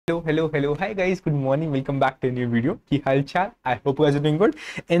Hello. Hi guys, good morning. Welcome back to a new video. Ki hal chal? I hope you guys are doing good.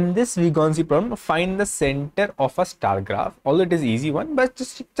 In this we're going to see problem, find the center of a star graph. Although it is easy one, but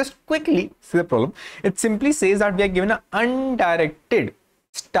just quickly see the problem. It simply says that we are given an undirected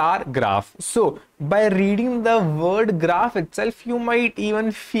star graph. So by reading the word graph itself, you might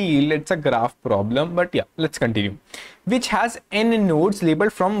even feel it's a graph problem, but yeah, let's continue. Which has n nodes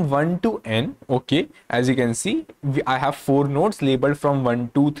labeled from 1 to n. Okay, as you can see, I have 4 nodes labeled from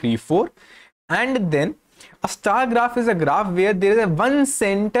 1, 2, 3, 4, and then a star graph is a graph where there is a one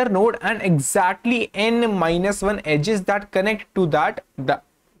center node and exactly n minus 1 edges that connect to that the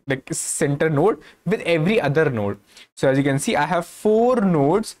center node with every other node. So as you can see, I have 4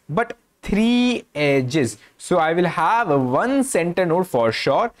 nodes but 3 edges. So I will have a one center node for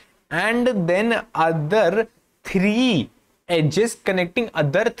sure, and then other 3 edges connecting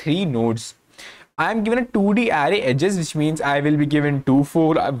other 3 nodes. I am given a 2D array edges, which means I will be given 2,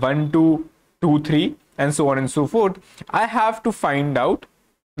 4, 1, 2, 2, 3, and so on and so forth. I have to find out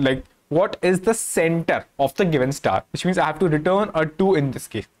like what is the center of the given star, which means I have to return a 2 in this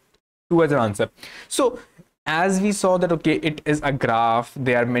case, 2 as an answer. So as we saw that, okay, it is a graph,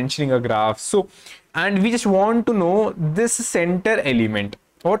 they are mentioning a graph. So, and we just want to know this center element.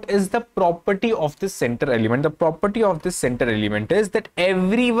 What is the property of this center element? The property of this center element is that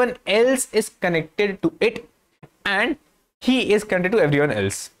everyone else is connected to it and he is connected to everyone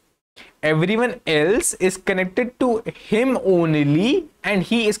else. Everyone else is connected to him only and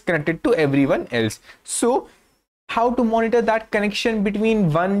he is connected to everyone else. So how to monitor that connection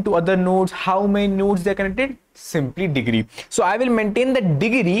between one to other nodes? How many nodes they are connected? Simply degree. So I will maintain the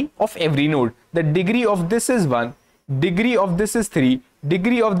degree of every node. The degree of this is 1, degree of this is 3,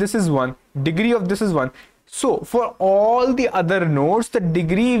 degree of this is 1, degree of this is 1. So for all the other nodes, the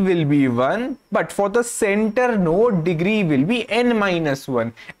degree will be 1, but for the center node, degree will be n minus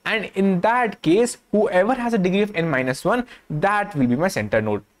 1. And in that case, whoever has a degree of n minus 1, that will be my center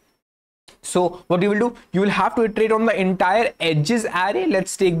node. So what you will do, you will have to iterate on the entire edges array.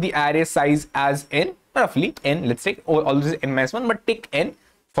 Let's take the array size as n, roughly n. Let's take all this is n minus 1, but take n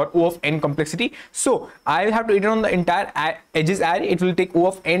for O of n complexity. So I will have to iterate on the entire edges array. It will take O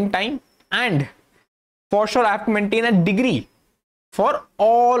of n time, and for sure I have to maintain a degree for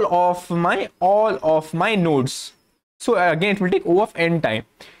all of my nodes. So again, it will take O of n time.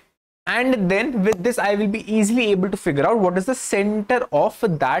 And then with this, I will be easily able to figure out what is the center of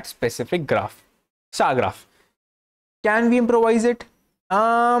that specific graph, star graph. Can we improvise it?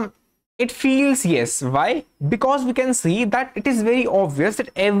 It feels yes. Why? Because we can see that it is very obvious that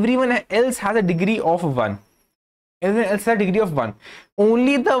everyone else has a degree of 1. Everyone else has a degree of 1.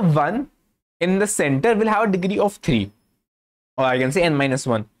 Only the one in the center will have a degree of 3. Or I can say n minus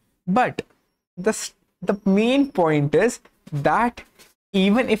 1. But the main point is that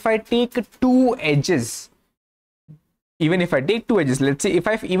even if I take 2 edges, let's say if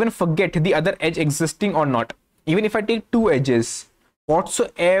I even forget the other edge existing or not, even if I take 2 edges,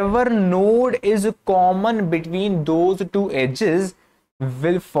 whatsoever node is common between those 2 edges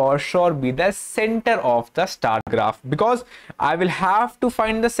will for sure be the center of the star graph, because I will have to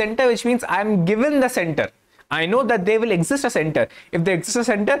find the center, which means I am given the center. I know that there will exist a center. If there exists a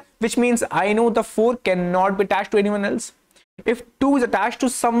center, which means I know the 4 cannot be attached to anyone else. If 2 is attached to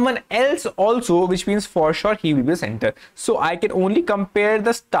someone else also, which means for sure he will be the center. So I can only compare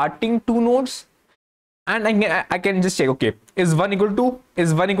the starting 2 nodes, and I can just check, okay, is 1 equal to 2?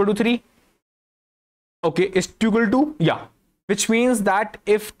 Is 1 equal to 3? Okay, is 2 equal to 2? Yeah. Which means that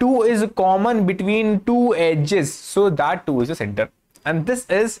if 2 is common between 2 edges, so that 2 is the center. And this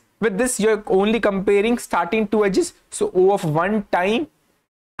is, with this you're only comparing starting 2 edges. So O of 1 time,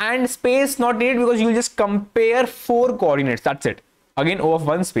 and space not needed because you will just compare 4 coordinates. That's it. Again, O of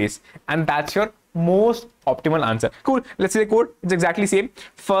 1 space, and that's your most optimal answer. Cool. Let's see the code. It's exactly same.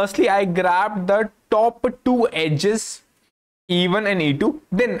 Firstly, I grabbed the top 2 edges, E1 and E2.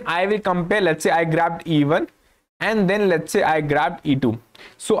 Then I will compare. Let's say I grabbed E1, and then let's say I grabbed E2.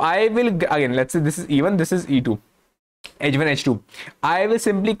 So I will again, let's say this is E1, this is E2. Edge 1, edge 2. I will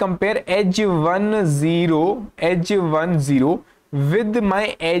simply compare edge 1, 0, edge 1, 0 with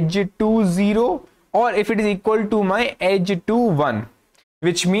my edge 2, 0, or if it is equal to my edge 2, 1,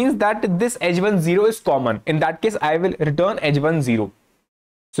 which means that this edge 1, 0 is common. In that case, I will return edge 1, 0.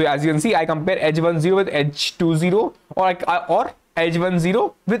 So as you can see, I compare edge 1, 0 with edge 2, 0, or edge 1,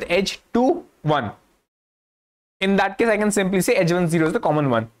 0 with edge 2, 1. In that case, I can simply say edge 1, 0 is the common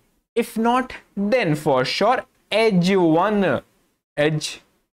one. If not, then for sure edge 1,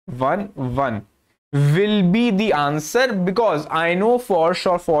 1 will be the answer, because I know for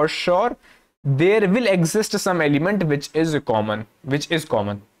sure there will exist some element which is common,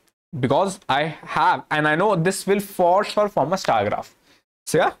 because I have, and I know this will for sure form a star graph.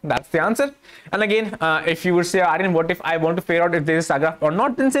 So yeah, that's the answer. And again, if you would say, Aryan, what if I want to figure out if there is a star graph or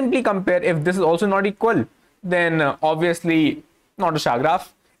not? Then simply compare. If this is also not equal, then obviously not a star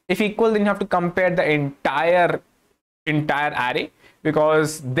graph. If equal, then you have to compare the entire array,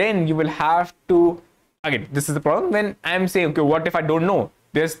 because then you will have to, again, this is the problem when I'm saying, okay, what if I don't know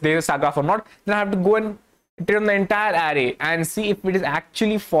there's a star graph or not? Then I have to go and iterate on the entire array and see if it is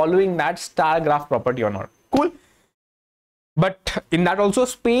actually following that star graph property or not. Cool. But in that also,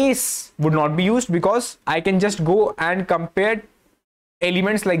 space would not be used, because I can just go and compare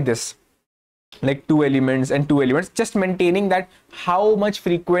elements like this, like 2 elements and 2 elements, just maintaining that how much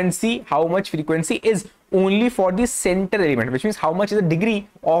frequency is only for the center element, which means how much is the degree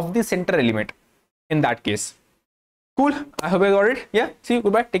of the center element in that case. Cool. I hope I got it. Yeah. See you.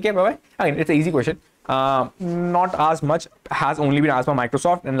 Goodbye. Take care. Bye bye. Again, it's an easy question. Not as much, has only been asked by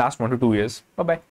Microsoft in last 1 to 2 years. Bye bye.